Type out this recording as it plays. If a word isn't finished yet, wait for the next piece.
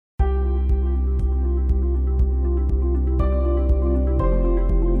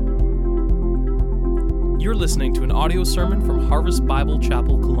listening to an audio sermon from Harvest Bible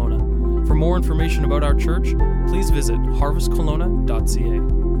Chapel, Kelowna. For more information about our church, please visit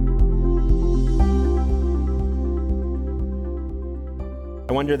harvestkelowna.ca.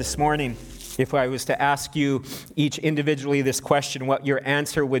 I wonder this morning, if I was to ask you each individually this question, what your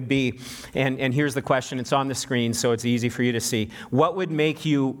answer would be. And here's the question. It's on the screen, so it's easy for you to see. What would make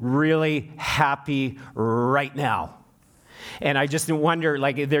you really happy right now? And I just wonder,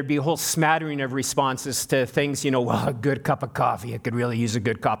 there'd be a whole smattering of responses to things, well, a good cup of coffee. I could really use a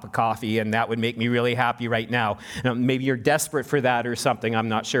good cup of coffee, and that would make me really happy right now. Maybe you're desperate for that or something. I'm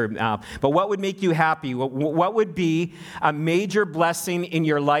not sure. But what would make you happy? What would be a major blessing in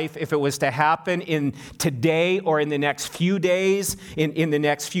your life if it was to happen in today or in the next few days, in the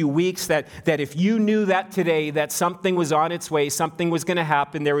next few weeks, that if you knew that today, that something was on its way, something was going to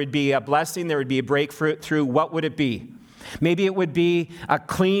happen, there would be a blessing, there would be a breakthrough, what would it be? Maybe it would be a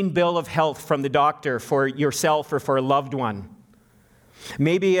clean bill of health from the doctor for yourself or for a loved one.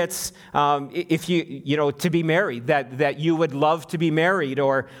 Maybe it's if you to be married, that you would love to be married,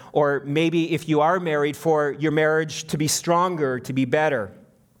 or maybe if you are married, for your marriage to be stronger, to be better.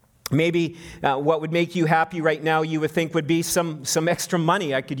 Maybe what would make you happy right now, you would think, would be some extra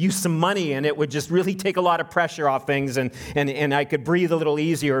money. I could use some money, and it would just really take a lot of pressure off things, and I could breathe a little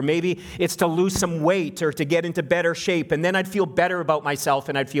easier. Or maybe it's to lose some weight or to get into better shape, and then I'd feel better about myself,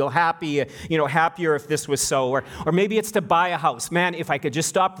 and I'd feel happy, happier if this was so. Or maybe it's to buy a house. Man, if I could just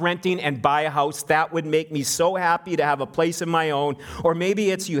stop renting and buy a house, that would make me so happy to have a place of my own. Or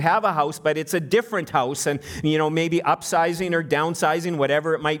maybe it's you have a house, but it's a different house, and maybe upsizing or downsizing,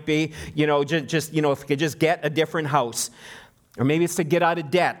 whatever it might be. If you could just get a different house. Or maybe it's to get out of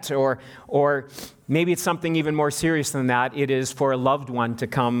debt, or maybe it's something even more serious than that. It is for a loved one to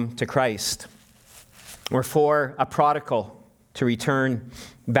come to Christ, or for a prodigal to return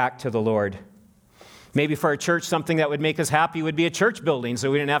back to the Lord. Maybe for our church, something that would make us happy would be a church building, so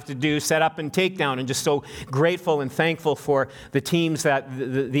we didn't have to do set up and take down, and just so grateful and thankful for the teams, that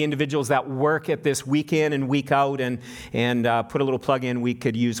the individuals that work at this week in and week out, and put a little plug in. We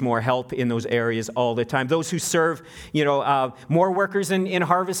could use more help in those areas all the time. Those who serve, more workers in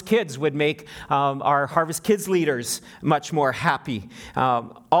Harvest Kids would make our Harvest Kids leaders much more happy.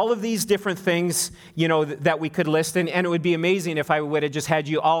 All of these different things, that we could list, and it would be amazing if I would have just had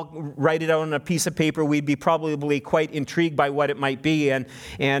you all write it out on a piece of paper. We'd be probably quite intrigued by what it might be. And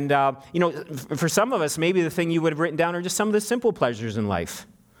for some of us, maybe the thing you would have written down are just some of the simple pleasures in life.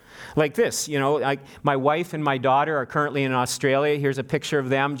 Like this, my wife and my daughter are currently in Australia. Here's a picture of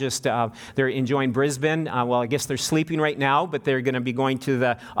them. They're enjoying Brisbane. I guess they're sleeping right now, but they're going to be going to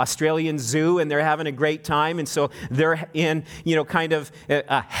the Australian Zoo, and they're having a great time. And so they're in, kind of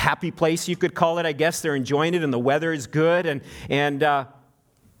a happy place, you could call it. I guess they're enjoying it, and the weather is good. And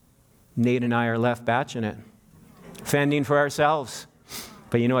Nate and I are left batching it, fending for ourselves.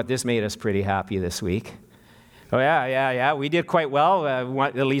 But you know what? This made us pretty happy this week. Oh, yeah. We did quite well,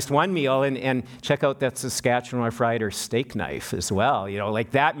 at least one meal. And check out that Saskatchewan fried or steak knife as well.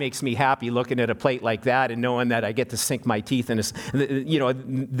 That makes me happy, looking at a plate like that and knowing that I get to sink my teeth in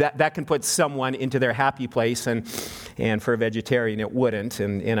that can put someone into their happy place. And for a vegetarian, it wouldn't.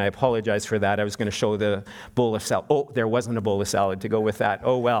 And I apologize for that. I was going to show the bowl of salad. Oh, there wasn't a bowl of salad to go with that.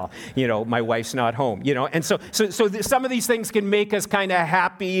 Oh, well, my wife's not home, And so some of these things can make us kind of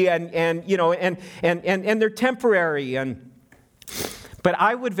happy, and they're temporary. But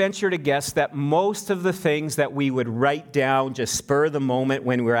I would venture to guess that most of the things that we would write down, just spur of the moment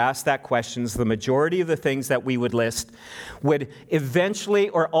when we're asked that questions, the majority of the things that we would list would eventually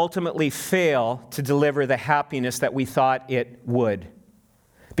or ultimately fail to deliver the happiness that we thought it would.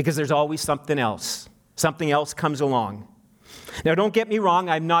 Because there's always something else. Something else comes along. Now, don't get me wrong,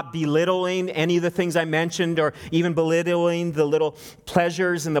 I'm not belittling any of the things I mentioned, or even belittling the little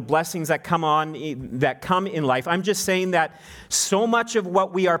pleasures and the blessings that come in life. I'm just saying that so much of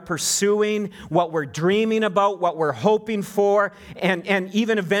what we are pursuing, what we're dreaming about, what we're hoping for, and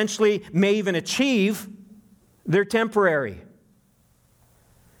even eventually may even achieve, they're temporary.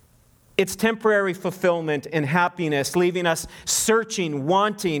 It's temporary fulfillment and happiness, leaving us searching,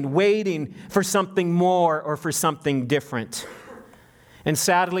 wanting, waiting for something more or for something different. And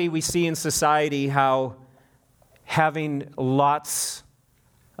sadly, we see in society how having lots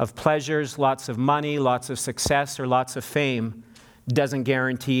of pleasures, lots of money, lots of success, or lots of fame doesn't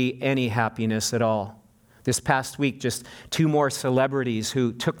guarantee any happiness at all. This past week, just 2 more celebrities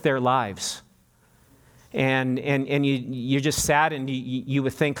who took their lives. And you're just sad, and you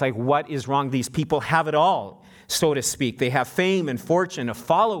would think, what is wrong? These people have it all. so to speak. They have fame and fortune, a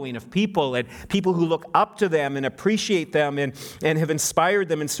following of people, and people who look up to them and appreciate them and have inspired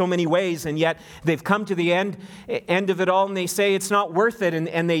them in so many ways, and yet they've come to the end of it all, and they say it's not worth it,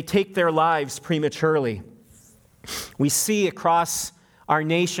 and they take their lives prematurely. We see across our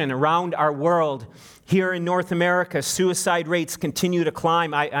nation, around our world, here in North America, suicide rates continue to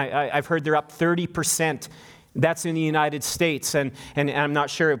climb. I've heard they're up 30%. That's in the United States, and I'm not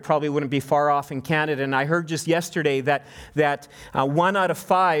sure, it probably wouldn't be far off in Canada. And I heard just yesterday that 1 out of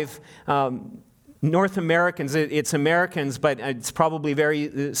 5 North Americans, it's Americans, but it's probably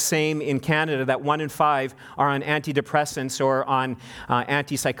very same in Canada, that 1 in 5 are on antidepressants or on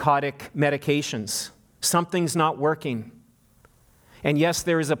antipsychotic medications. Something's not working. And yes,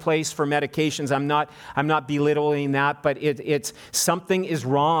 there is a place for medications. I'm not belittling that, but it's something is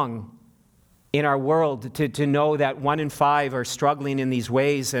wrong in our world to know that 1 in 5 are struggling in these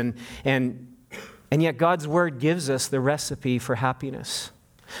ways, and yet God's Word gives us the recipe for happiness,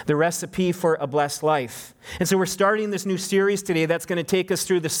 the recipe for a blessed life. And so we're starting this new series today that's going to take us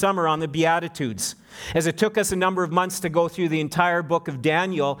through the summer on the Beatitudes. As it took us a number of months to go through the entire book of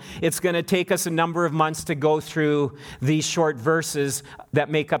Daniel, it's going to take us a number of months to go through these short verses that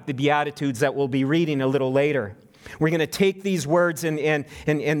make up the Beatitudes that we'll be reading a little later. We're going to take these words and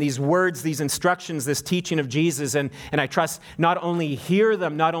these words, these instructions, this teaching of Jesus, and I trust not only hear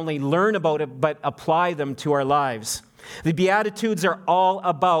them, not only learn about it, but apply them to our lives. The Beatitudes are all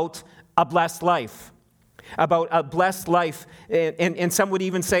about a blessed life, and some would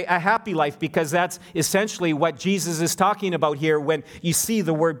even say a happy life, because that's essentially what Jesus is talking about here when you see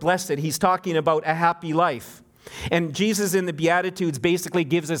the word blessed. He's talking about a happy life. And Jesus in the Beatitudes basically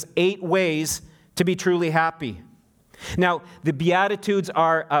gives us 8 ways to be truly happy. Now, the Beatitudes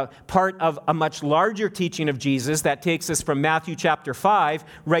are a part of a much larger teaching of Jesus that takes us from Matthew chapter 5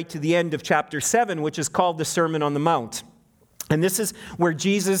 right to the end of chapter 7, which is called the Sermon on the Mount. And this is where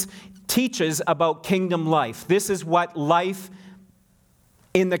Jesus teaches about kingdom life. This is what life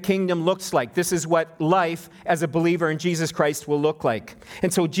in the kingdom looks like. This is what life as a believer in Jesus Christ will look like.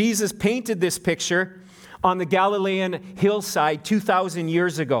 And so Jesus painted this picture on the Galilean hillside 2,000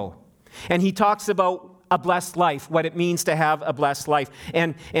 years ago. And he talks about a blessed life, what it means to have a blessed life.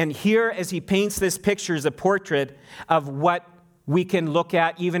 And here, as he paints this picture, is a portrait of what we can look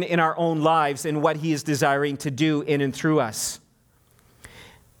at even in our own lives and what he is desiring to do in and through us.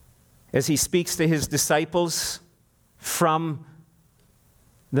 As he speaks to his disciples from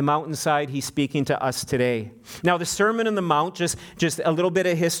the mountainside, he's speaking to us today. Now, the Sermon on the Mount, just a little bit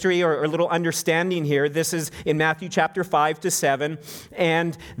of history or a little understanding here. This is in Matthew chapter 5 to 7,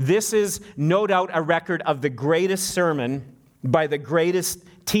 and this is no doubt a record of the greatest sermon by the greatest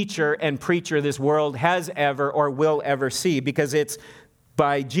teacher and preacher this world has ever or will ever see, because it's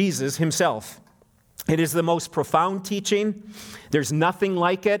by Jesus himself. It is the most profound teaching. There's nothing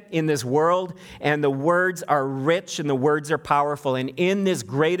like it in this world, and the words are rich and the words are powerful. And in this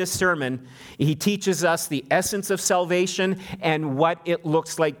greatest sermon, he teaches us the essence of salvation and what it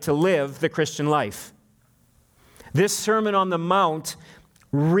looks like to live the Christian life. This Sermon on the Mount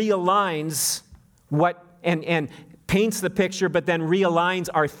realigns what and paints the picture, but then realigns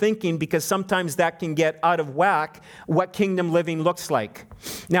our thinking, because sometimes that can get out of whack what kingdom living looks like.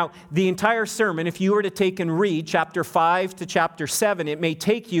 Now, the entire sermon, if you were to take and read chapter 5 to chapter 7, it may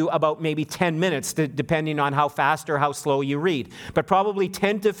take you about maybe 10 minutes, depending on how fast or how slow you read. But probably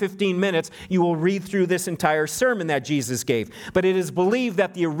 10 to 15 minutes, you will read through this entire sermon that Jesus gave. But it is believed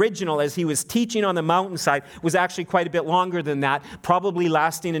that the original, as he was teaching on the mountainside, was actually quite a bit longer than that, probably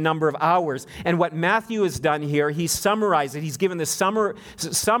lasting a number of hours. And what Matthew has done here, he's summarized it. He's given the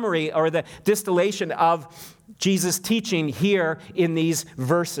summary or the distillation of Jesus' teaching here in these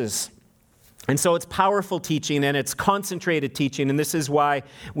verses. And so it's powerful teaching and it's concentrated teaching, and this is why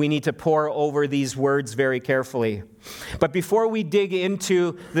we need to pore over these words very carefully. But before we dig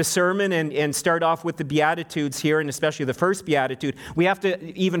into the sermon and start off with the Beatitudes here, and especially the first Beatitude, we have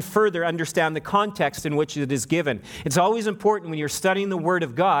to even further understand the context in which it is given. It's always important when you're studying the Word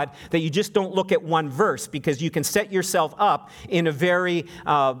of God that you just don't look at one verse, because you can set yourself up in a very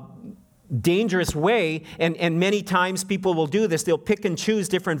dangerous way, and many times people will do this. They'll pick and choose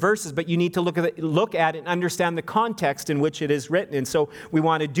different verses, but you need to look at it and understand the context in which it is written. And so we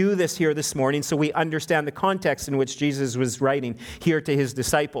want to do this here this morning so we understand the context in which Jesus was writing here to his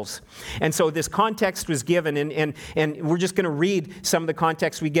disciples. And so this context was given, and we're just going to read some of the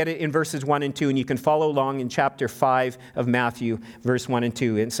context. We get it in verses 1 and 2, and you can follow along in chapter 5 of Matthew, verse 1 and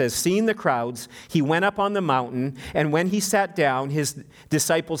 2. It says, "Seeing the crowds, he went up on the mountain, and when he sat down, his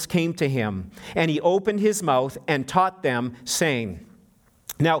disciples came to him. And he opened his mouth and taught them, saying,"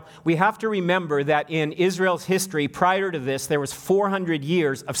 Now, we have to remember that in Israel's history, prior to this, there was 400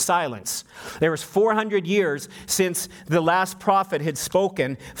 years of silence. There was 400 years since the last prophet had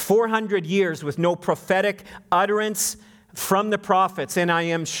spoken, 400 years with no prophetic utterance from the prophets. And I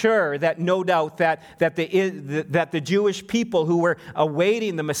am sure that no doubt that the Jewish people who were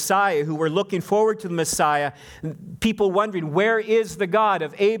awaiting the Messiah, who were looking forward to the Messiah, people wondering, where is the God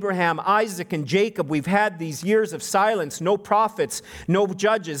of Abraham, Isaac, and Jacob? We've had these years of silence, no prophets, no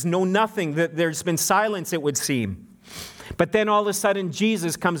judges, no nothing. There's been silence, it would seem. But then all of a sudden,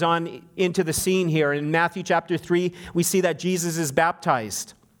 Jesus comes on into the scene here. In Matthew chapter 3, we see that Jesus is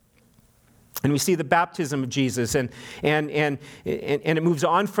baptized. And we see the baptism of Jesus, and it moves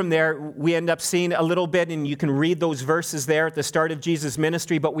on from there. We end up seeing a little bit, and you can read those verses there at the start of Jesus'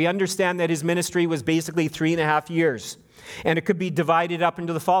 ministry, but we understand that his ministry was basically 3.5 years. And it could be divided up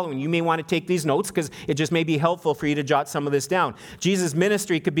into the following. You may want to take these notes because it just may be helpful for you to jot some of this down. Jesus'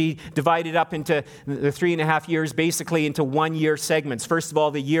 ministry could be divided up into the 3.5 years, basically into 1-year segments. First of all,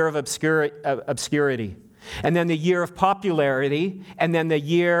 the year of obscurity. And then the year of popularity, and then the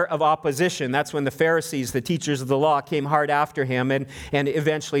year of opposition. That's when the Pharisees, the teachers of the law, came hard after him and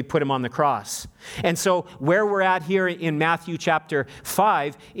eventually put him on the cross. And so where we're at here in Matthew chapter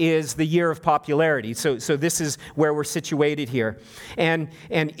 5 is the year of popularity. So this is where we're situated here. And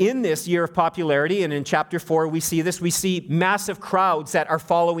in this year of popularity, and in chapter 4 we see this, we see massive crowds that are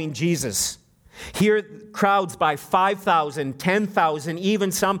following Jesus. Here, crowds by 5,000, 10,000,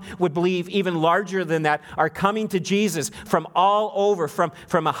 even some would believe even larger than that, are coming to Jesus from all over, from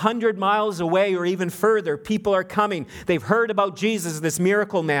 100 miles away or even further. People are coming. They've heard about Jesus, this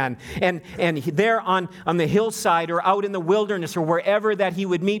miracle man. And there on the hillside or out in the wilderness or wherever that he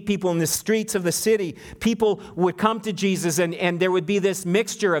would meet people in the streets of the city, people would come to Jesus, and there would be this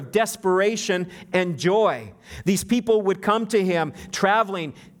mixture of desperation and joy. These people would come to him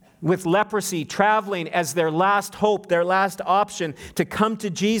traveling with leprosy, traveling as their last hope, their last option to come to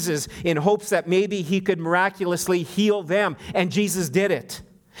Jesus in hopes that maybe he could miraculously heal them. And Jesus did it.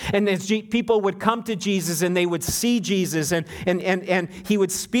 And as people would come to Jesus and they would see Jesus and he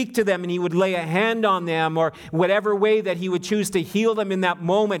would speak to them and he would lay a hand on them or whatever way that he would choose to heal them in that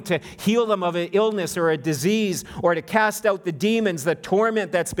moment, to heal them of an illness or a disease or to cast out the demons, the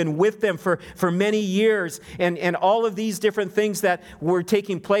torment that's been with them for many years and all of these different things that were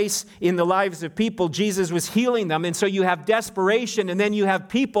taking place in the lives of people, Jesus was healing them. And so you have desperation, and then you have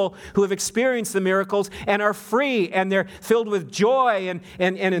people who have experienced the miracles and are free and they're filled with joy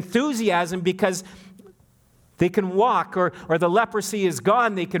and enthusiasm because they can walk, or the leprosy is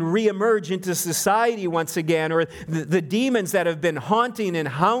gone. They can reemerge into society once again, or the demons that have been haunting and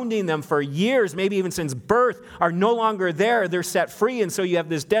hounding them for years, maybe even since birth, are no longer there. They're set free, and so you have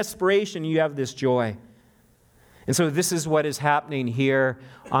this desperation, you have this joy. And so this is what is happening here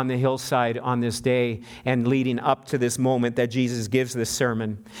on the hillside on this day and leading up to this moment that Jesus gives this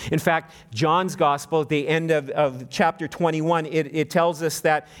sermon. In fact, John's gospel at the end of chapter 21, it tells us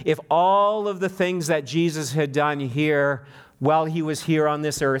that if all of the things that Jesus had done here while he was here on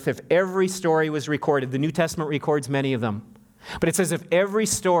this earth, if every story was recorded, the New Testament records many of them. But it says if every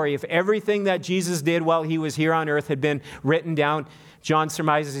story, if everything that Jesus did while he was here on earth had been written down, John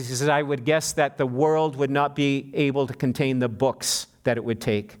surmises, he says, I would guess that the world would not be able to contain the books that it would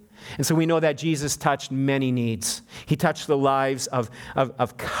take. And so we know that Jesus touched many needs. He touched the lives of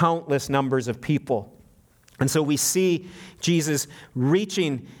countless numbers of people. And so we see Jesus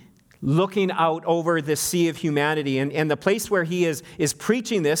looking out over the sea of humanity. And the place where he is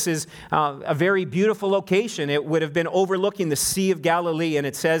preaching this is a very beautiful location. It would have been overlooking the Sea of Galilee, and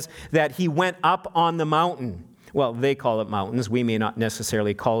it says that he went up on the mountain. Well, they call it mountains. We may not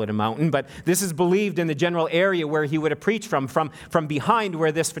necessarily call it a mountain, but this is believed in the general area where he would have preached from. From behind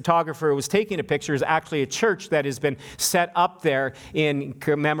where this photographer was taking a picture is actually a church that has been set up there in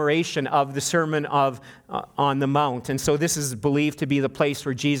commemoration of the Sermon on the Mount. And so this is believed to be the place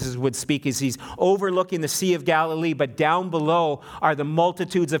where Jesus would speak as he's overlooking the Sea of Galilee, but down below are the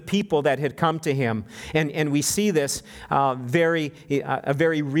multitudes of people that had come to him. And we see this a very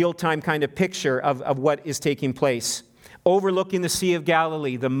real-time kind of picture of what is taking place. Overlooking the Sea of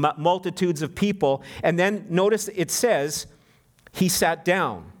Galilee, the multitudes of people. And then notice it says, he sat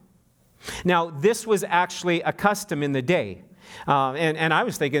down. Now, this was actually a custom in the day. And I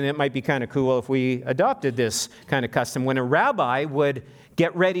was thinking it might be kind of cool if we adopted this kind of custom. When a rabbi would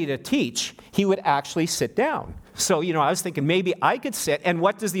get ready to teach, he would actually sit down. So, I was thinking maybe I could sit. And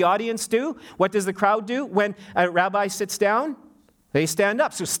what does the audience do? What does the crowd do when a rabbi sits down? They stand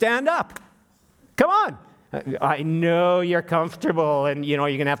up. So stand up. Come on. I know you're comfortable, and you're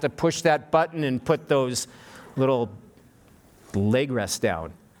going to have to push that button and put those little leg rest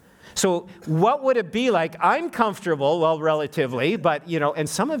down. So what would it be like? I'm comfortable, well, relatively, but, and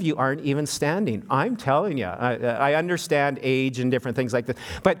some of you aren't even standing. I'm telling you, I understand age and different things like this.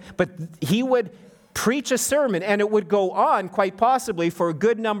 But he would preach a sermon, and it would go on, quite possibly, for a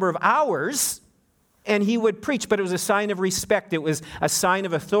good number of hours, and he would preach, but it was a sign of respect. It was a sign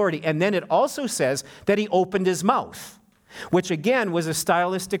of authority. And then it also says that he opened his mouth, which, again, was a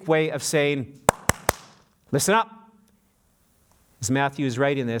stylistic way of saying, listen up. As Matthew is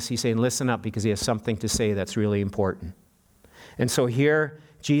writing this, he's saying, listen up, because he has something to say that's really important. And so here,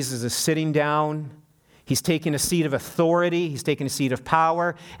 Jesus is sitting down. He's taking a seat of authority. He's taking a seat of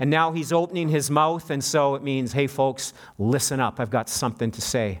power. And now he's opening his mouth. And so it means, hey, folks, listen up. I've got something to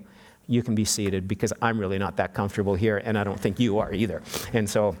say. You can be seated, because I'm really not that comfortable here, and I don't think you are either. And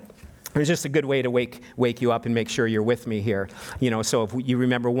so it was just a good way to wake you up and make sure you're with me here. So if you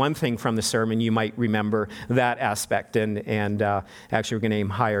remember one thing from the sermon, you might remember that aspect. And actually, we're going to aim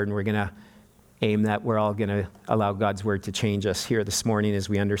higher, and we're going to aim that we're all going to allow God's word to change us here this morning as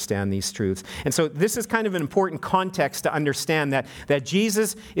we understand these truths. And so this is kind of an important context to understand that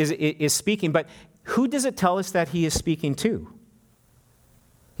Jesus is speaking. But who does it tell us that he is speaking to?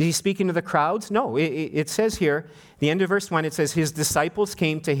 Is he speaking to the crowds? No. It says here, the end of verse 1, it says, his disciples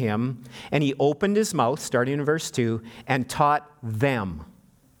came to him, and he opened his mouth, starting in verse 2, and taught them.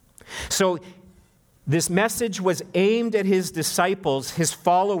 So this message was aimed at his disciples, his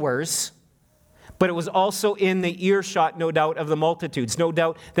followers, but it was also in the earshot, no doubt, of the multitudes. No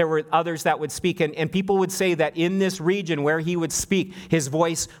doubt there were others that would speak, and people would say that in this region where he would speak, his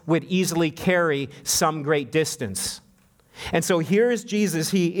voice would easily carry some great distance. And so here is Jesus.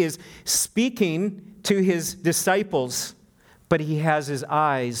 He is speaking to his disciples, but he has his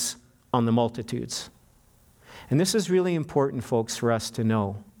eyes on the multitudes. And this is really important, folks, for us to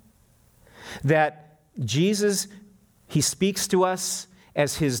know. That Jesus, he speaks to us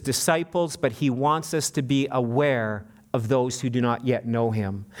as his disciples, but he wants us to be aware of those who do not yet know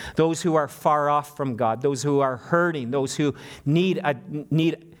him. Those who are far off from God. Those who are hurting. Those who need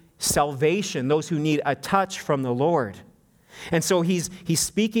salvation. Those who need a touch from the Lord. And so he's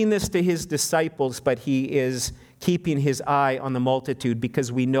speaking this to his disciples, but he is keeping his eye on the multitude,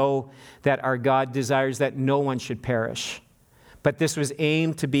 because we know that our God desires that no one should perish. But this was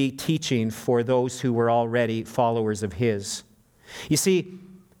aimed to be teaching for those who were already followers of his. You see,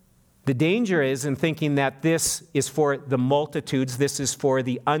 the danger is in thinking that this is for the multitudes, this is for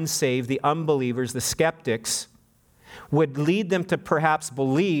the unsaved, the unbelievers, the skeptics, would lead them to perhaps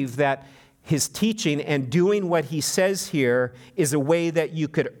believe that his teaching and doing what he says here is a way that you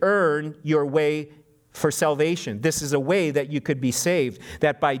could earn your way for salvation. This is a way that you could be saved.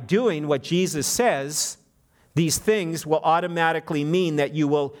 That by doing what Jesus says, these things will automatically mean that you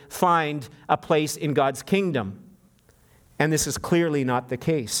will find a place in God's kingdom. And this is clearly not the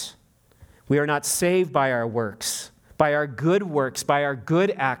case. We are not saved by our works, by our good works, by our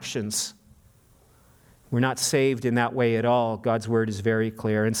good actions. We're not saved in that way at all. God's word is very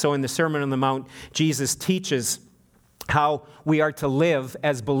clear. And so in the Sermon on the Mount, Jesus teaches how we are to live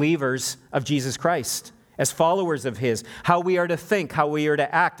as believers of Jesus Christ, as followers of his, how we are to think, how we are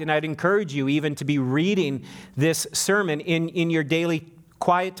to act. And I'd encourage you even to be reading this sermon in your daily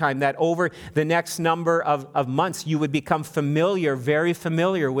quiet time, that over the next number of months you would become familiar, very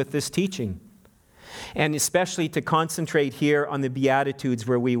familiar with this teaching. And especially to concentrate here on the Beatitudes,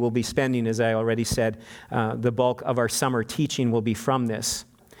 where we will be spending, as I already said, the bulk of our summer teaching will be from this.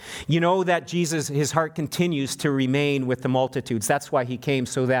 You know that Jesus, his heart continues to remain with the multitudes. That's why he came,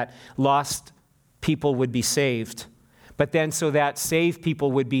 so that lost people would be saved. But then so that saved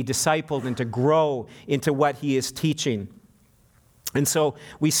people would be discipled and to grow into what he is teaching. And so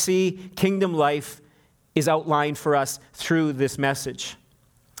we see kingdom life is outlined for us through this message.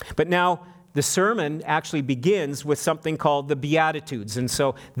 But now, the sermon actually begins with something called the Beatitudes. And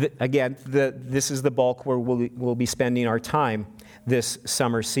so, this is the bulk where we'll be spending our time this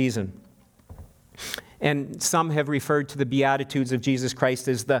summer season. And some have referred to the Beatitudes of Jesus Christ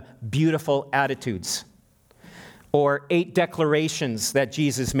as the beautiful attitudes, or 8 declarations that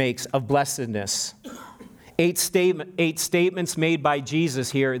Jesus makes of blessedness. 8 statements made by Jesus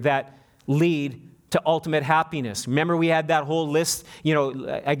here that lead to ultimate happiness. Remember, we had that whole list.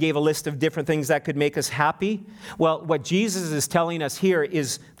 I gave a list of different things that could make us happy. Well, what Jesus is telling us here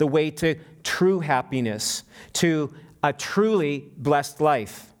is the way to true happiness, to a truly blessed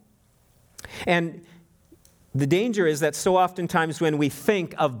life. And The danger is that so oftentimes when we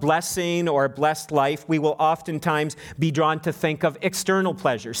think of blessing or a blessed life, we will oftentimes be drawn to think of external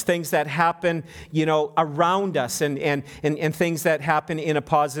pleasures, things that happen, around us and things that happen in a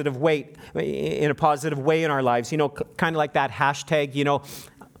positive way in our lives. Kind of like that hashtag,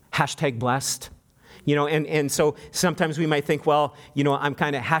 hashtag blessed. And so sometimes we might think, well, I'm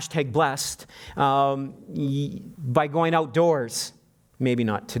kind of hashtag blessed by going outdoors. Maybe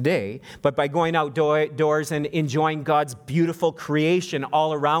not today, but by going outdoors and enjoying God's beautiful creation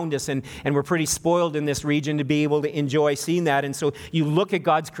all around us. And we're pretty spoiled in this region to be able to enjoy seeing that. And so you look at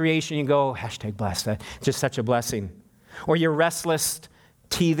God's creation and you go, hashtag blessed. That's just such a blessing. Or your restless,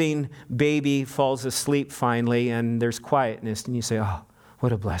 teething baby falls asleep finally and there's quietness and you say, oh,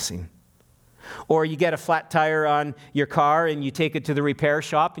 what a blessing. Or you get a flat tire on your car and you take it to the repair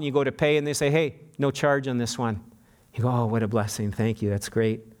shop and you go to pay and they say, hey, no charge on this one. You go, oh, what a blessing. Thank you. That's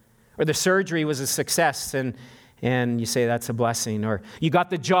great. Or the surgery was a success and you say that's a blessing. Or you got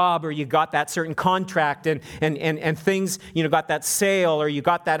the job or you got that certain contract and things, got that sale or you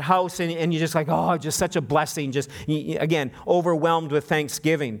got that house and you're just like, oh, just such a blessing. Just, again, overwhelmed with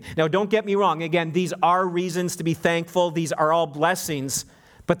thanksgiving. Now, don't get me wrong. Again, these are reasons to be thankful. These are all blessings,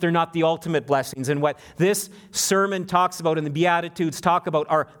 but they're not the ultimate blessings. And what this sermon talks about and the Beatitudes talk about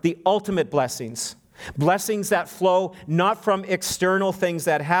are the ultimate blessings. Blessings that flow not from external things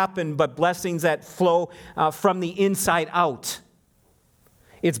that happen, but blessings that flow from the inside out.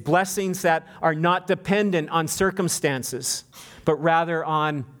 It's blessings that are not dependent on circumstances, but rather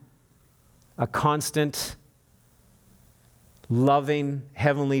on a constant, loving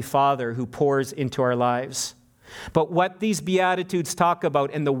Heavenly Father who pours into our lives. But what these Beatitudes talk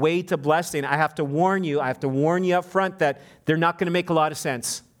about and the way to blessing, I have to warn you up front that they're not going to make a lot of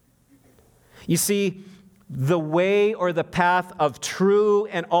sense. You see, the way or the path of true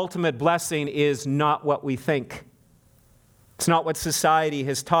and ultimate blessing is not what we think. It's not what society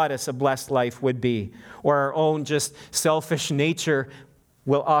has taught us a blessed life would be, or our own just selfish nature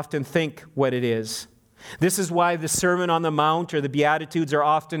will often think what it is. This is why the Sermon on the Mount or the Beatitudes are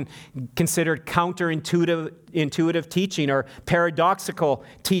often considered counterintuitive teaching or paradoxical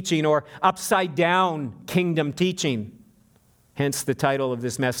teaching or upside-down kingdom teaching. Hence the title of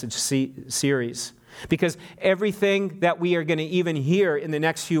this message series. Because everything that we are going to even hear in the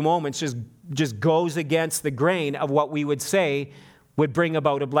next few moments just goes against the grain of what we would say would bring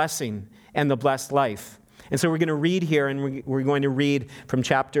about a blessing and the blessed life. And so we're going to read here, and we're going to read from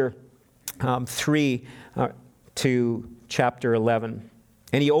chapter 3 to chapter 11.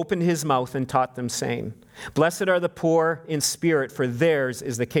 And he opened his mouth and taught them, saying, Blessed are the poor in spirit, for theirs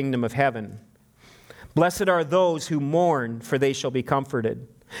is the kingdom of heaven. Blessed are those who mourn, for they shall be comforted.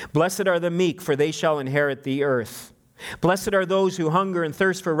 Blessed are the meek, for they shall inherit the earth. Blessed are those who hunger and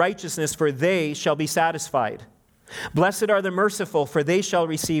thirst for righteousness, for they shall be satisfied. Blessed are the merciful, for they shall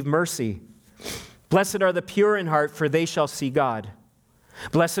receive mercy. Blessed are the pure in heart, for they shall see God.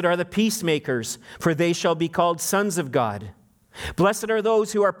 Blessed are the peacemakers, for they shall be called sons of God. Blessed are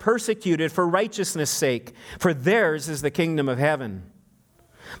those who are persecuted for righteousness' sake, for theirs is the kingdom of heaven.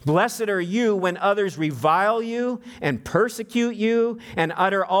 Blessed are you when others revile you and persecute you and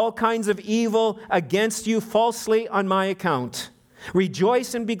utter all kinds of evil against you falsely on my account.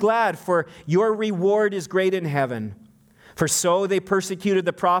 Rejoice and be glad, for your reward is great in heaven. For so they persecuted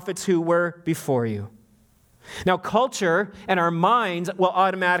the prophets who were before you. Now, culture and our minds will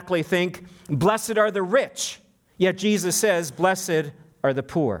automatically think, blessed are the rich. Yet Jesus says, blessed are the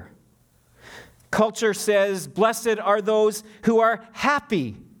poor. Culture says, blessed are those who are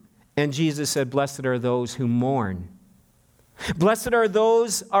happy. And Jesus said, blessed are those who mourn. Blessed are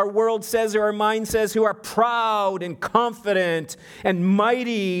those, our world says, or our mind says, who are proud and confident and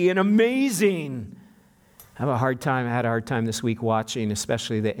mighty and amazing. I had a hard time this week watching,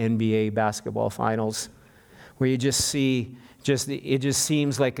 especially the NBA basketball finals, where you just see, it just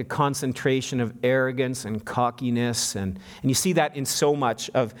seems like a concentration of arrogance and cockiness. And you see that in so much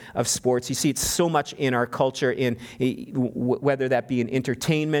of sports. You see it so much in our culture, whether that be in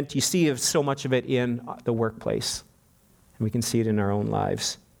entertainment. You see so much of it in the workplace. And we can see it in our own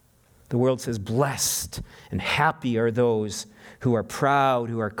lives. The world says, blessed and happy are those who are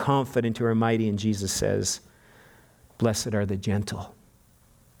proud, who are confident, who are mighty. And Jesus says, blessed are the gentle.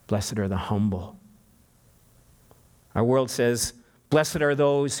 Blessed are the humble. Our world says, blessed are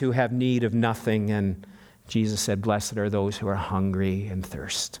those who have need of nothing. And Jesus said, blessed are those who are hungry and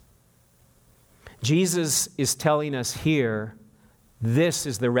thirst. Jesus is telling us here, this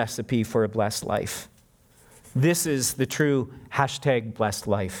is the recipe for a blessed life. This is the true hashtag blessed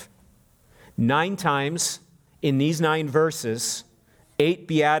life. 9 times in these 9 verses, 8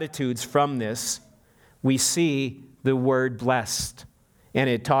 Beatitudes from this, we see the word blessed. And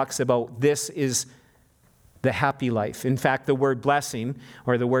it talks about this is the happy life. In fact, the word blessing,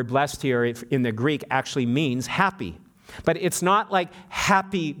 or the word blessed here in the Greek, actually means happy. But it's not like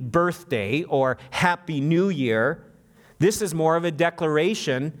happy birthday or happy new year. This is more of a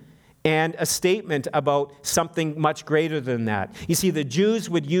declaration and a statement about something much greater than that. You see, the Jews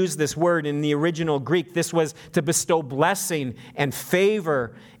would use this word in the original Greek. This was to bestow blessing and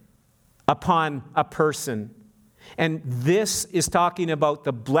favor upon a person. And this is talking about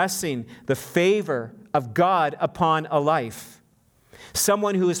the blessing, the favor of God upon a life.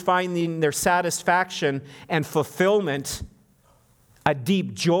 Someone who is finding their satisfaction and fulfillment, a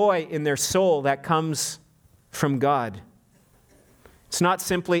deep joy in their soul that comes from God. It's not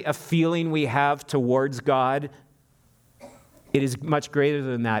simply a feeling we have towards God. It is much greater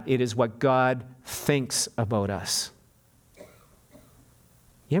than that. It is what God thinks about us.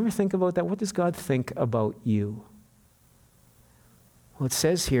 You ever think about that? What does God think about you? Well, it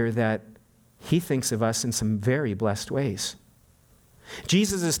says here that He thinks of us in some very blessed ways.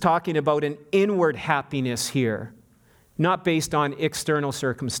 Jesus is talking about an inward happiness here, not based on external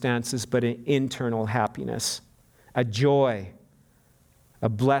circumstances, but an internal happiness, a joy, a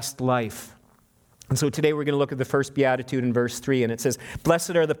blessed life. And so today we're going to look at the first beatitude in verse 3, and it says,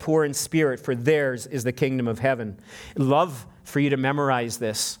 "Blessed are the poor in spirit, for theirs is the kingdom of heaven." Love for you to memorize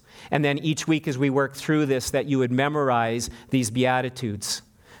this. And then each week as we work through this, that you would memorize these beatitudes.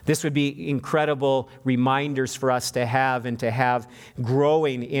 This would be incredible reminders for us to have and to have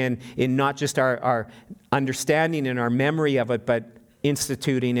growing in not just our understanding and our memory of it, but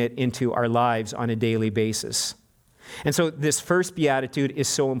instituting it into our lives on a daily basis. And so this first beatitude is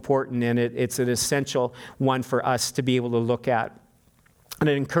so important, and it's an essential one for us to be able to look at. And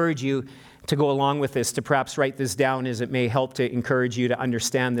I'd encourage you to go along with this, to perhaps write this down, as it may help to encourage you to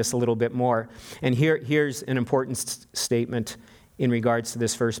understand this a little bit more. And here's an important statement in regards to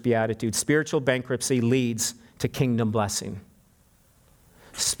this first beatitude. Spiritual bankruptcy leads to kingdom blessing.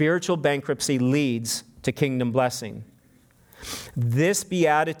 Spiritual bankruptcy leads to kingdom blessing. This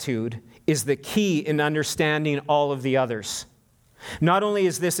beatitude is the key in understanding all of the others. Not only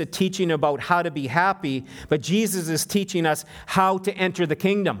is this a teaching about how to be happy, but Jesus is teaching us how to enter the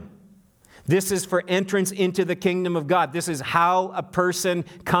kingdom. This is for entrance into the kingdom of God. This is how a person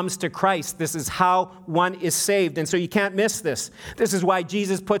comes to Christ. This is how one is saved. And so you can't miss this. This is why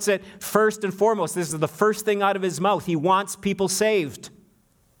Jesus puts it first and foremost. This is the first thing out of his mouth. He wants people saved.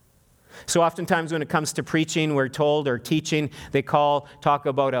 So oftentimes when it comes to preaching, we're told, or teaching, they talk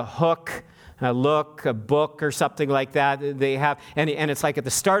about a hook, a look, a book, or something like that. They have, and it's like at the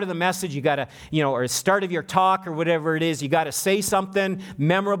start of the message, you got to, or the start of your talk or whatever it is, you got to say something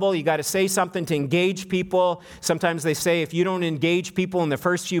memorable. You got to say something to engage people. Sometimes they say if you don't engage people in the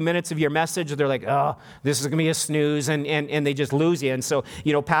first few minutes of your message, they're like, oh, this is going to be a snooze, and they just lose you. And so,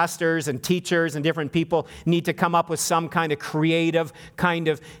 pastors and teachers and different people need to come up with some kind of creative kind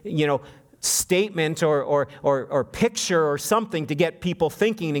of, statement or picture or something to get people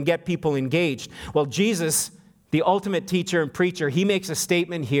thinking and get people engaged. Well, Jesus, the ultimate teacher and preacher, he makes a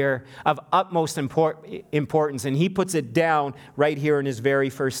statement here of utmost importance, and he puts it down right here in his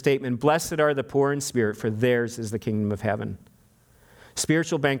very first statement. Blessed are the poor in spirit, for theirs is the kingdom of heaven.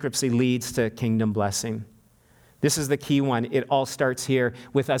 Spiritual bankruptcy leads to kingdom blessing. This is the key one. It all starts here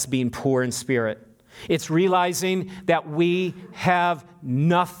with us being poor in spirit. It's realizing that we have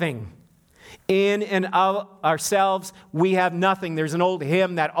nothing. In and of ourselves, we have nothing. There's an old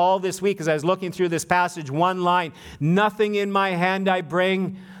hymn that all this week, as I was looking through this passage, one line, nothing in my hand I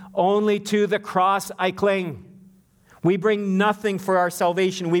bring, only to the cross I cling. We bring nothing for our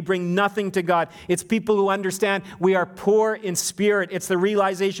salvation. We bring nothing to God. It's people who understand we are poor in spirit. It's the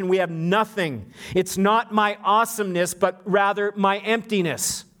realization we have nothing. It's not my awesomeness, but rather my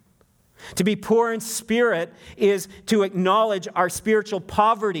emptiness. To be poor in spirit is to acknowledge our spiritual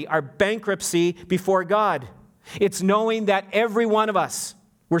poverty, our bankruptcy before God. It's knowing that every one of us,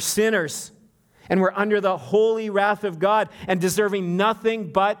 we're sinners, and we're under the holy wrath of God and deserving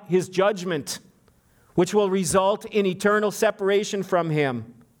nothing but His judgment, which will result in eternal separation from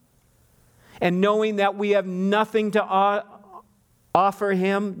Him. And knowing that we have nothing to offer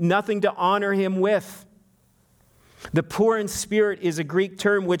Him, nothing to honor Him with. The poor in spirit is a Greek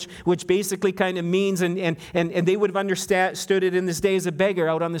term which basically kind of means, and they would have understood it in this day, as a beggar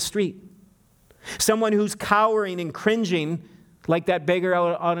out on the street. Someone who's cowering and cringing like that beggar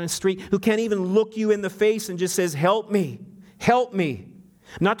out on the street, who can't even look you in the face and just says, help me, help me.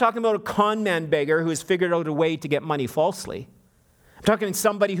 I'm not talking about a con man beggar who has figured out a way to get money falsely. I'm talking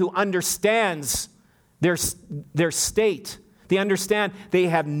somebody who understands their state, They understand they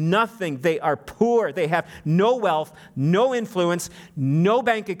have nothing. They are poor. They have no wealth, no influence, no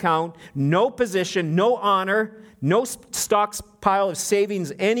bank account, no position, no honor, no stockpile of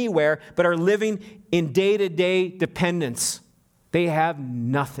savings anywhere, but are living in day-to-day dependence. They have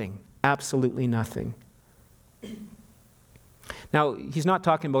nothing, absolutely nothing. Now, he's not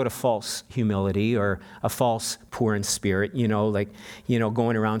talking about a false humility or a false poor in spirit,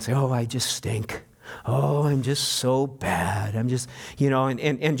 going around saying, oh, I just stink. Oh, I'm just so bad. I'm just,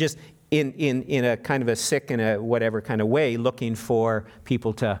 and just in a kind of a sick and a whatever kind of way, looking for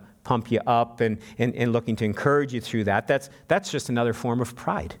people to pump you up and looking to encourage you through that. That's just another form of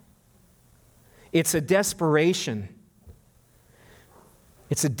pride. It's a desperation.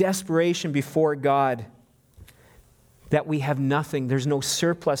 It's a desperation before God that we have nothing. There's no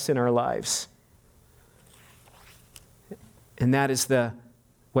surplus in our lives. And that is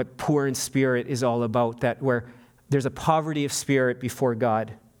what poor in spirit is all about, that where there's a poverty of spirit before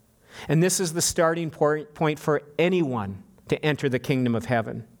God. And this is the starting point for anyone to enter the kingdom of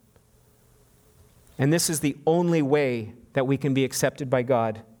heaven. And this is the only way that we can be accepted by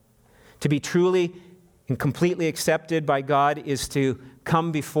God. To be truly and completely accepted by God is to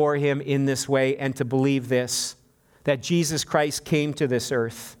come before Him in this way and to believe this, that Jesus Christ came to this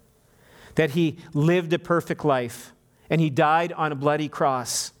earth, that He lived a perfect life, and He died on a bloody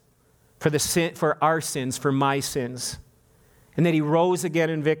cross for our sins, for my sins, and that He rose again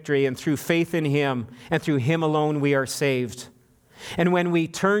in victory, and through faith in Him, and through Him alone we are saved. And when we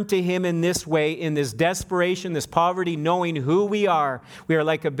turn to Him in this way, in this desperation, this poverty, knowing who we are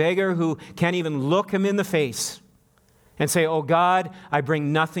like a beggar who can't even look Him in the face and say, oh God, I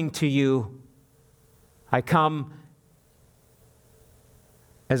bring nothing to you. I come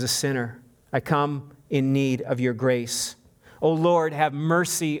as a sinner. I come in need of your grace. Oh Lord, have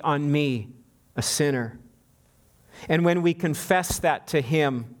mercy on me, a sinner. And when we confess that to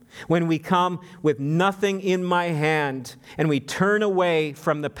Him, when we come with nothing in my hand and we turn away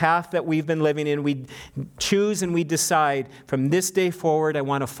from the path that we've been living in, we choose and we decide from this day forward, I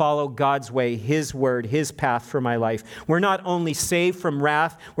want to follow God's way, His word, His path for my life. We're not only saved from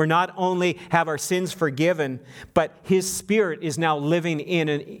wrath, we're not only have our sins forgiven, but His Spirit is now living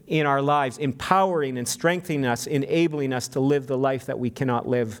in our lives, empowering and strengthening us, enabling us to live the life that we cannot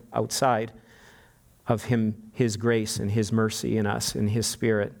live outside of His grace and His mercy in us and His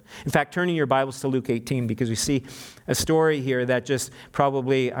Spirit. In fact, turning your Bibles to Luke 18, because we see a story here that just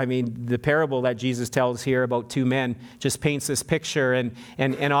probably, the parable that Jesus tells here about two men just paints this picture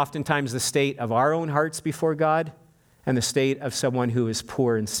and oftentimes the state of our own hearts before God and the state of someone who is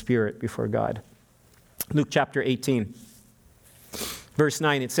poor in spirit before God. Luke chapter 18. Verse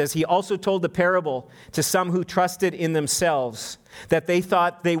 9, it says, He also told the parable to some who trusted in themselves, that they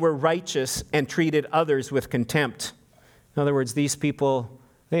thought they were righteous and treated others with contempt. In other words, these people,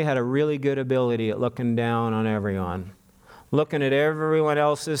 they had a really good ability at looking down on everyone, looking at everyone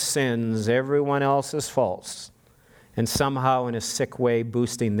else's sins, everyone else's faults, and somehow in a sick way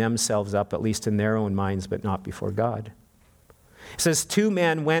boosting themselves up, at least in their own minds, but not before God. It says, two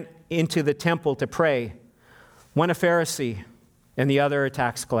men went into the temple to pray, one a Pharisee, and the other a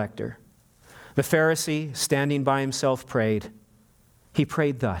tax collector. The Pharisee, standing by himself, prayed. He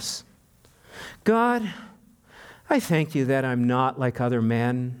prayed thus, God, I thank you that I'm not like other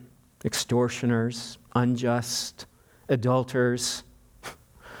men, extortioners, unjust, adulterers,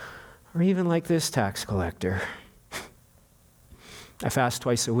 or even like this tax collector. I fast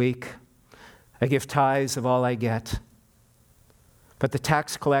twice a week. I give tithes of all I get. But the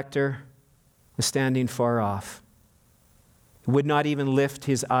tax collector was standing far off. He would not even lift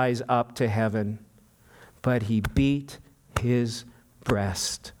his eyes up to heaven, but he beat his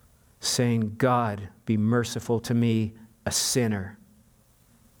breast, saying, God, be merciful to me, a sinner.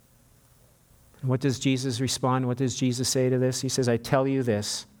 And what does Jesus respond? What does Jesus say to this? He says, I tell you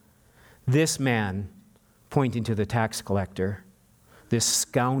this man, pointing to the tax collector, this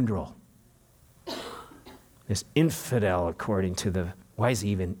scoundrel, this infidel, according to why is he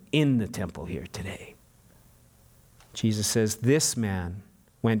even in the temple here today? Jesus says, this man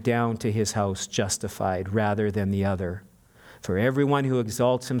went down to his house justified rather than the other. For everyone who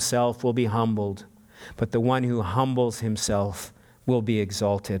exalts himself will be humbled, but the one who humbles himself will be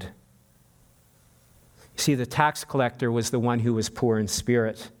exalted. You see, the tax collector was the one who was poor in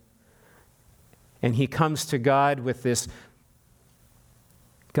spirit. And he comes to God with this,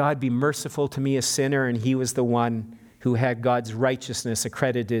 God, be merciful to me, a sinner, and he was the one who had God's righteousness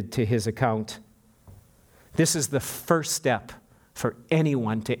accredited to his account. This is the first step for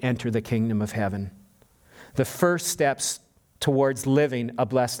anyone to enter the kingdom of heaven. The first steps towards living a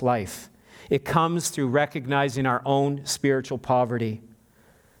blessed life. It comes through recognizing our own spiritual poverty.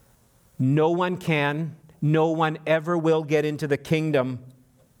 No one can, no one ever will get into the kingdom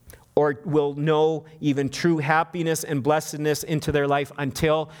or will know even true happiness and blessedness into their life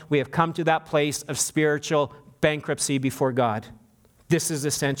until we have come to that place of spiritual bankruptcy before God. This is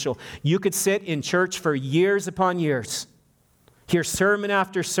essential. You could sit in church for years upon years, hear sermon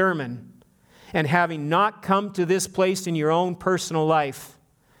after sermon, and having not come to this place in your own personal life,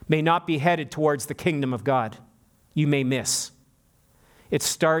 may not be headed towards the kingdom of God. You may miss. It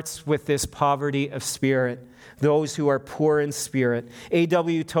starts with this poverty of spirit, those who are poor in spirit.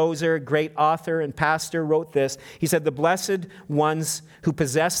 A.W. Tozer, a great author and pastor, wrote this. He said, "The blessed ones who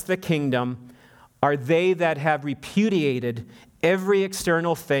possess the kingdom are they that have repudiated every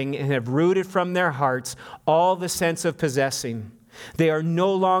external thing and have rooted from their hearts all the sense of possessing. They are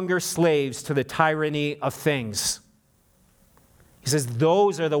no longer slaves to the tyranny of things." He says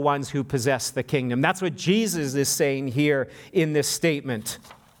those are the ones who possess the kingdom. That's what Jesus is saying here in this statement.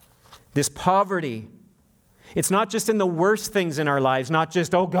 This poverty. It's not just in the worst things in our lives, not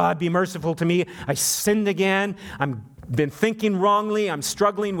just, oh God, be merciful to me. I sinned again. I've been thinking wrongly. I'm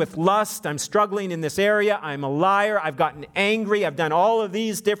struggling with lust. I'm struggling in this area. I'm a liar. I've gotten angry. I've done all of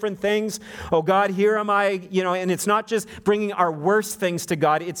these different things. Oh God, here am I. And it's not just bringing our worst things to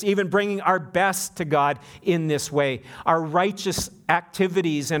God. It's even bringing our best to God in this way. Our righteous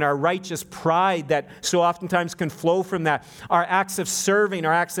activities and our righteous pride that so oftentimes can flow from that. Our acts of serving,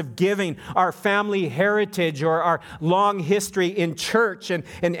 our acts of giving, our family heritage or our long history in church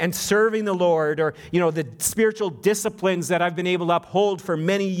and serving the Lord, or, the spiritual disciplines that I've been able to uphold for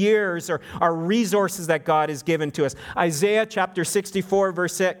many years, or our resources that God has given to us. Isaiah chapter 64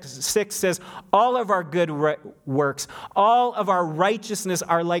 verse 6 says, all of our good works, all of our righteousness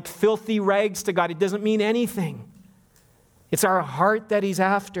are like filthy rags to God. It doesn't mean anything. It's our heart that he's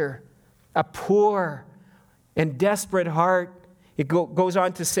after, a poor and desperate heart. It goes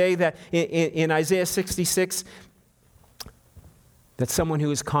on to say that in Isaiah 66, that someone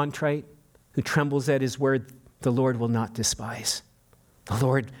who is contrite, who trembles at his word, the Lord will not despise. The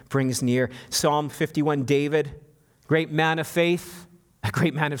Lord brings near. Psalm 51, David, great man of faith, a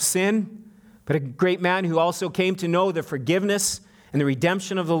great man of sin, but a great man who also came to know the forgiveness and the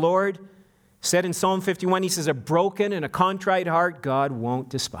redemption of the Lord. Said in Psalm 51, he says, a broken and a contrite heart, God won't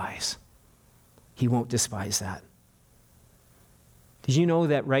despise. He won't despise that. Did you know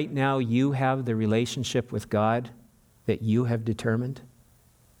that right now you have the relationship with God that you have determined?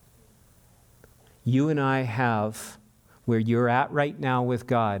 You and I have where you're at right now with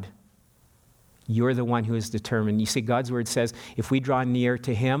God. You're the one who is determined. You see, God's word says, if we draw near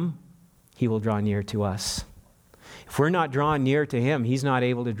to him, he will draw near to us. If we're not drawn near to him, he's not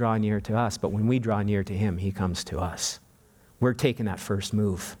able to draw near to us. But when we draw near to him, he comes to us. We're taking that first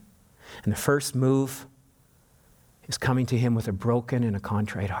move. And the first move is coming to him with a broken and a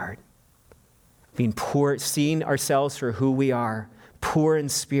contrite heart. Being poor, seeing ourselves for who we are, poor in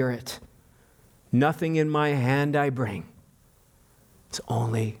spirit. Nothing in my hand I bring. It's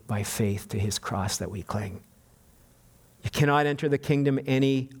only by faith to his cross that we cling. You cannot enter the kingdom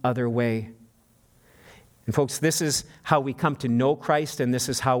any other way. And folks, this is how we come to know Christ, and this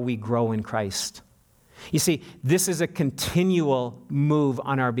is how we grow in Christ. You see, this is a continual move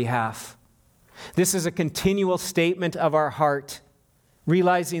on our behalf. This is a continual statement of our heart,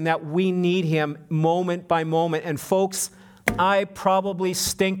 realizing that we need him moment by moment. And folks, I probably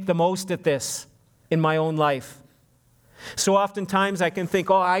stink the most at this in my own life. So oftentimes I can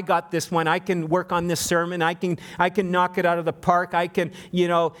think, oh, I got this one. I can work on this sermon. I can knock it out of the park. I can,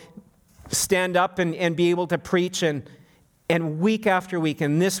 stand up and be able to preach, and week after week,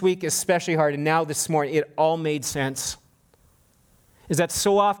 and this week especially hard, and now this morning, it all made sense. Is that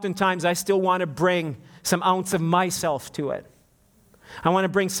so oftentimes I still want to bring some ounce of myself to it. I want to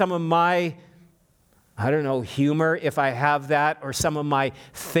bring some of my, humor, if I have that, or some of my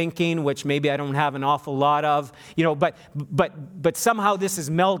thinking, which maybe I don't have an awful lot of, but somehow this is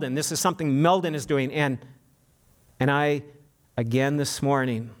Meldon. This is something Meldon is doing, and I, again this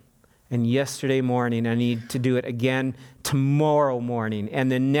morning, and yesterday morning, I need to do it again tomorrow morning. And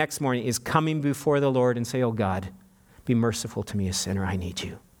the next morning is coming before the Lord and say, oh God, be merciful to me, a sinner. I need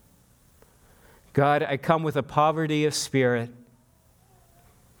you. God, I come with a poverty of spirit.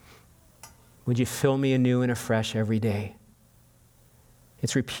 Would you fill me anew and afresh every day?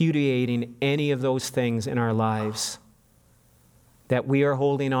 It's repudiating any of those things in our lives that we are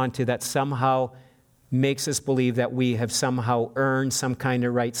holding on to that somehow makes us believe that we have somehow earned some kind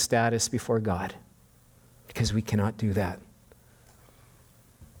of right status before God, because we cannot do that.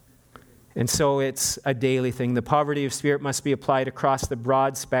 And so it's a daily thing. The poverty of spirit must be applied across the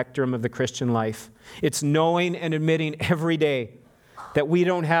broad spectrum of the Christian life. It's knowing and admitting every day that we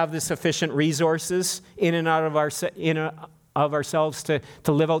don't have the sufficient resources in and out of ourselves to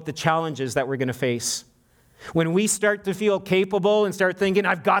live out the challenges that we're going to face. When we start to feel capable and start thinking,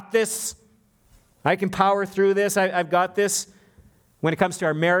 I've got this, I can power through this, I've got this. When it comes to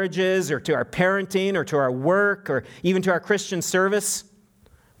our marriages or to our parenting or to our work or even to our Christian service,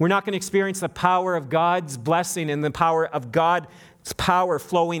 we're not going to experience the power of God's blessing and the power of God's power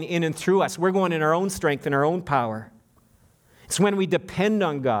flowing in and through us. We're going in our own strength and our own power. It's when we depend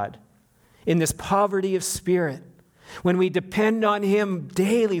on God in this poverty of spirit, when we depend on Him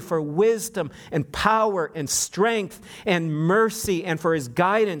daily for wisdom and power and strength and mercy and for His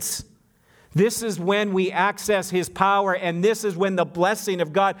guidance. This is when we access His power, and this is when the blessing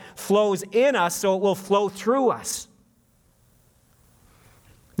of God flows in us so it will flow through us.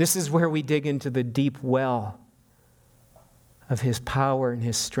 This is where we dig into the deep well of His power and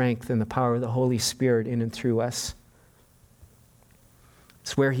His strength and the power of the Holy Spirit in and through us.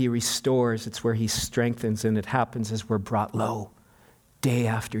 It's where He restores, it's where He strengthens, and it happens as we're brought low day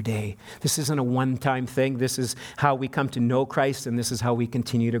after day. This isn't a one-time thing. This is how we come to know Christ, and this is how we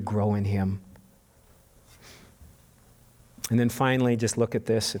continue to grow in Him. And then finally, just look at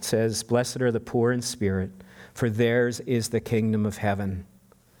this. It says, "Blessed are the poor in spirit, for theirs is the kingdom of heaven."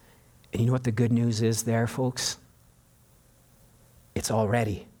 And you know what the good news is there, folks? It's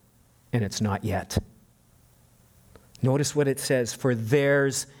already, and it's not yet. Notice what it says, "For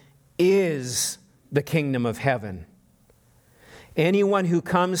theirs is the kingdom of heaven." Anyone who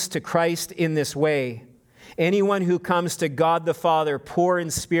comes to Christ in this way, anyone who comes to God the Father poor in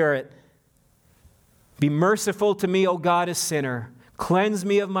spirit, "Be merciful to me, O God, a sinner. Cleanse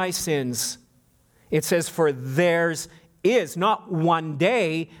me of my sins." It says, "For theirs is," not one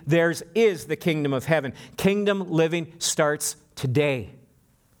day, theirs is the kingdom of heaven. Kingdom living starts today.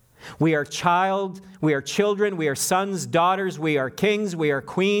 We are children, we are sons, daughters, we are kings, we are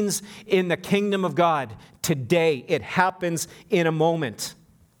queens in the kingdom of God today. It happens in a moment.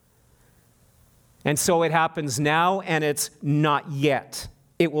 And so it happens now, and it's not yet.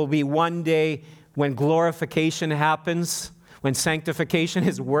 It will be one day when glorification happens, when sanctification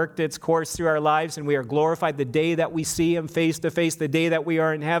has worked its course through our lives and we are glorified, the day that we see Him face to face, the day that we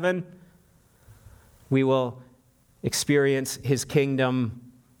are in heaven, we will experience His kingdom.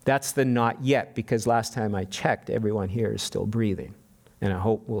 That's the not yet, because last time I checked, everyone here is still breathing. And I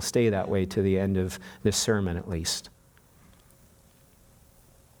hope we'll stay that way to the end of this sermon at least.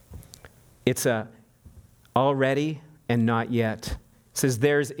 It's a already and not yet. It says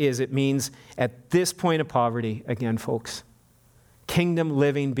theirs is. It means at this point of poverty, again, folks, kingdom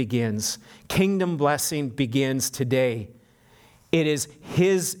living begins. Kingdom blessing begins today. It is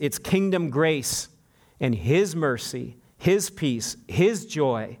it's kingdom grace and His mercy, His peace, His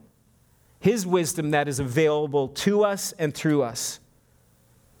joy, His wisdom that is available to us and through us.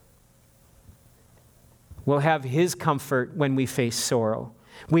 We'll have His comfort when we face sorrow.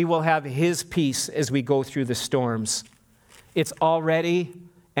 We will have His peace as we go through the storms. It's already,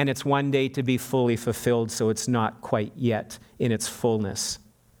 and it's one day to be fully fulfilled, so it's not quite yet in its fullness.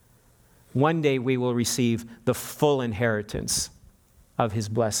 One day we will receive the full inheritance of His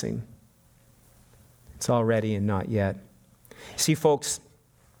blessing. It's already and not yet. See, folks,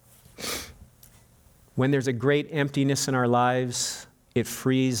 when there's a great emptiness in our lives, it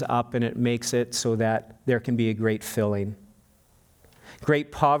frees up and it makes it so that there can be a great filling.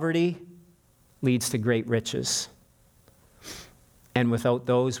 Great poverty leads to great riches. And without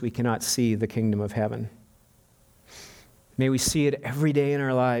those, we cannot see the kingdom of heaven. May we see it every day in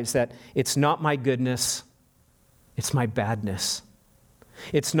our lives that it's not my goodness, it's my badness.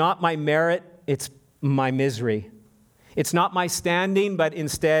 It's not my merit, it's my misery. It's not my standing, but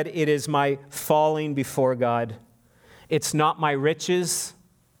instead it is my falling before God. It's not my riches,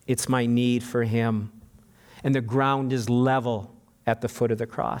 it's my need for Him. And the ground is level at the foot of the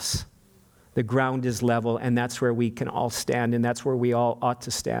cross. The ground is level, and that's where we can all stand, and that's where we all ought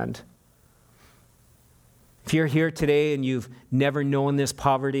to stand. If you're here today and you've never known this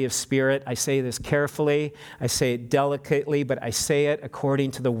poverty of spirit, I say this carefully, I say it delicately, but I say it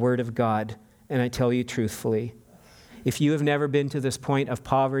according to the Word of God, and I tell you truthfully. If you have never been to this point of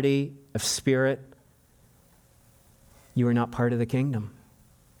poverty of spirit, you are not part of the kingdom.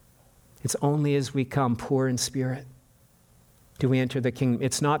 It's only as we come poor in spirit do we enter the kingdom.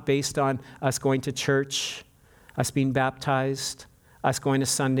 It's not based on us going to church, us being baptized, us going to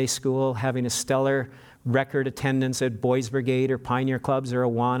Sunday school, having a stellar record attendance at Boys Brigade or Pioneer Clubs or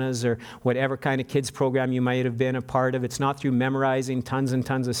Awanas or whatever kind of kids program you might have been a part of. It's not through memorizing tons and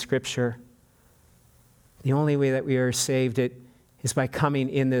tons of Scripture. The only way that we are saved is by coming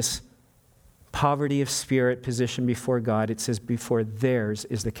in this poverty of spirit position before God. It says, before theirs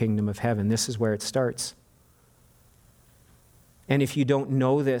is the kingdom of heaven. This is where it starts. And if you don't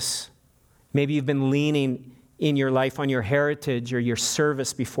know this, maybe you've been leaning in your life on your heritage or your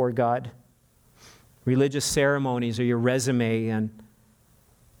service before God, religious ceremonies or your resume, and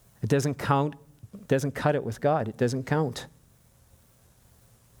it doesn't count, doesn't cut it with God. It doesn't count.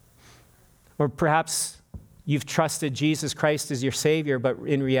 Or perhaps you've trusted Jesus Christ as your Savior, but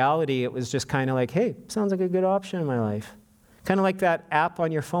in reality it was just kind of like, hey, sounds like a good option in my life. Kind of like that app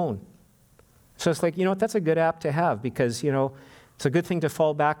on your phone. So it's like, you know what, that's a good app to have because, you know, it's a good thing to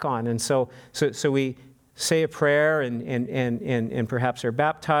fall back on. And so we say a prayer and perhaps are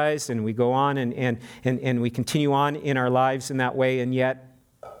baptized and we go on and we continue on in our lives in that way, and yet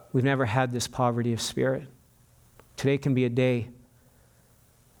we've never had this poverty of spirit. Today can be a day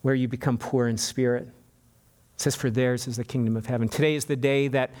where you become poor in spirit. It says, for theirs is the kingdom of heaven. Today is the day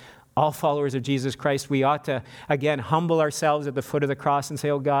that all followers of Jesus Christ, we ought to, again, humble ourselves at the foot of the cross and say,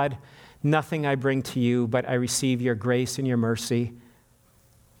 oh God, nothing I bring to you, but I receive your grace and your mercy.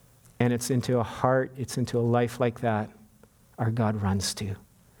 And it's into a heart, it's into a life like that our God runs to.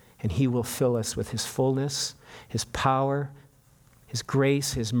 And he will fill us with his fullness, his power, his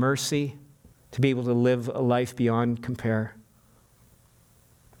grace, his mercy, to be able to live a life beyond compare.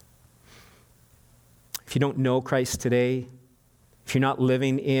 If you don't know Christ today, if you're not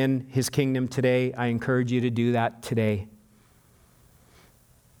living in his kingdom today, I encourage you to do that today.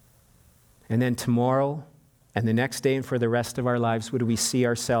 And then tomorrow and the next day and for the rest of our lives, would we see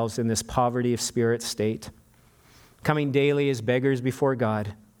ourselves in this poverty of spirit state, coming daily as beggars before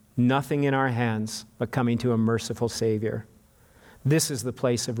God, nothing in our hands, but coming to a merciful Savior. This is the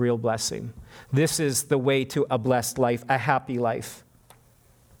place of real blessing. This is the way to a blessed life, a happy life.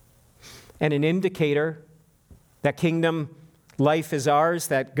 And an indicator that kingdom life is ours,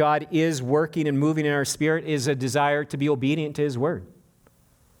 that God is working and moving in our spirit, is a desire to be obedient to his word.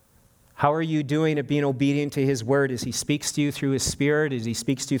 How are you doing at being obedient to his word as he speaks to you through his spirit, as he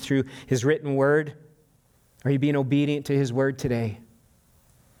speaks to you through his written word? Are you being obedient to his word today?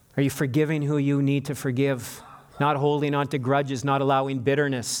 Are you forgiving who you need to forgive? Not holding on to grudges, not allowing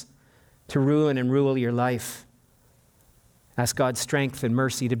bitterness to ruin and rule your life. Ask God's strength and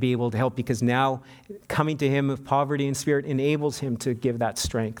mercy to be able to help, because now coming to him with poverty and spirit enables him to give that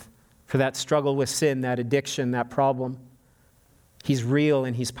strength for that struggle with sin, that addiction, that problem. He's real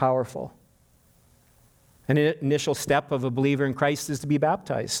and he's powerful. An initial step of a believer in Christ is to be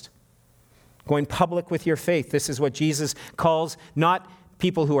baptized. Going public with your faith. This is what Jesus calls not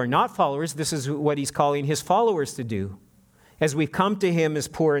people who are not followers. This is what he's calling his followers to do. As we come to him as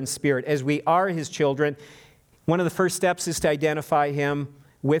poor in spirit, as we are his children, one of the first steps is to identify him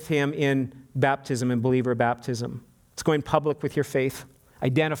with him in baptism and believer baptism. It's going public with your faith.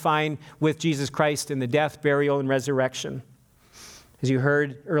 Identifying with Jesus Christ in the death, burial, and resurrection. As you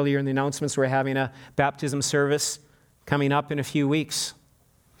heard earlier in the announcements, we're having a baptism service coming up in a few weeks.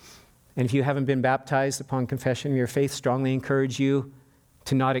 And if you haven't been baptized upon confession of your faith, strongly encourage you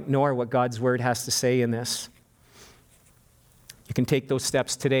to not ignore what God's word has to say in this. You can take those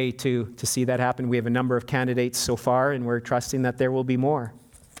steps today to see that happen. We have a number of candidates so far, and we're trusting that there will be more.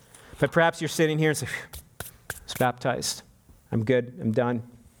 But perhaps you're sitting here and say, I was baptized. I'm good. I'm done.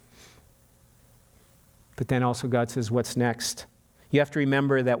 But then also God says, what's next? You have to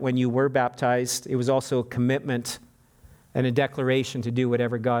remember that when you were baptized, it was also a commitment and a declaration to do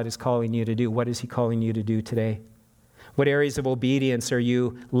whatever God is calling you to do. What is he calling you to do today? What areas of obedience are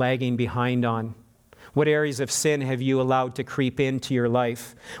you lagging behind on? What areas of sin have you allowed to creep into your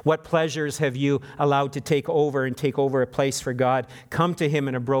life? What pleasures have you allowed to take over a place for God? Come to him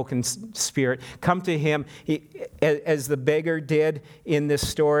in a broken spirit. Come to him as the beggar did in this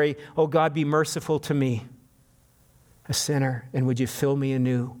story. Oh God, be merciful to me, a sinner, and would you fill me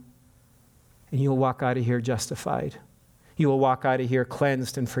anew? And you'll walk out of here justified. You will walk out of here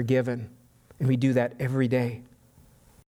cleansed and forgiven. And we do that every day.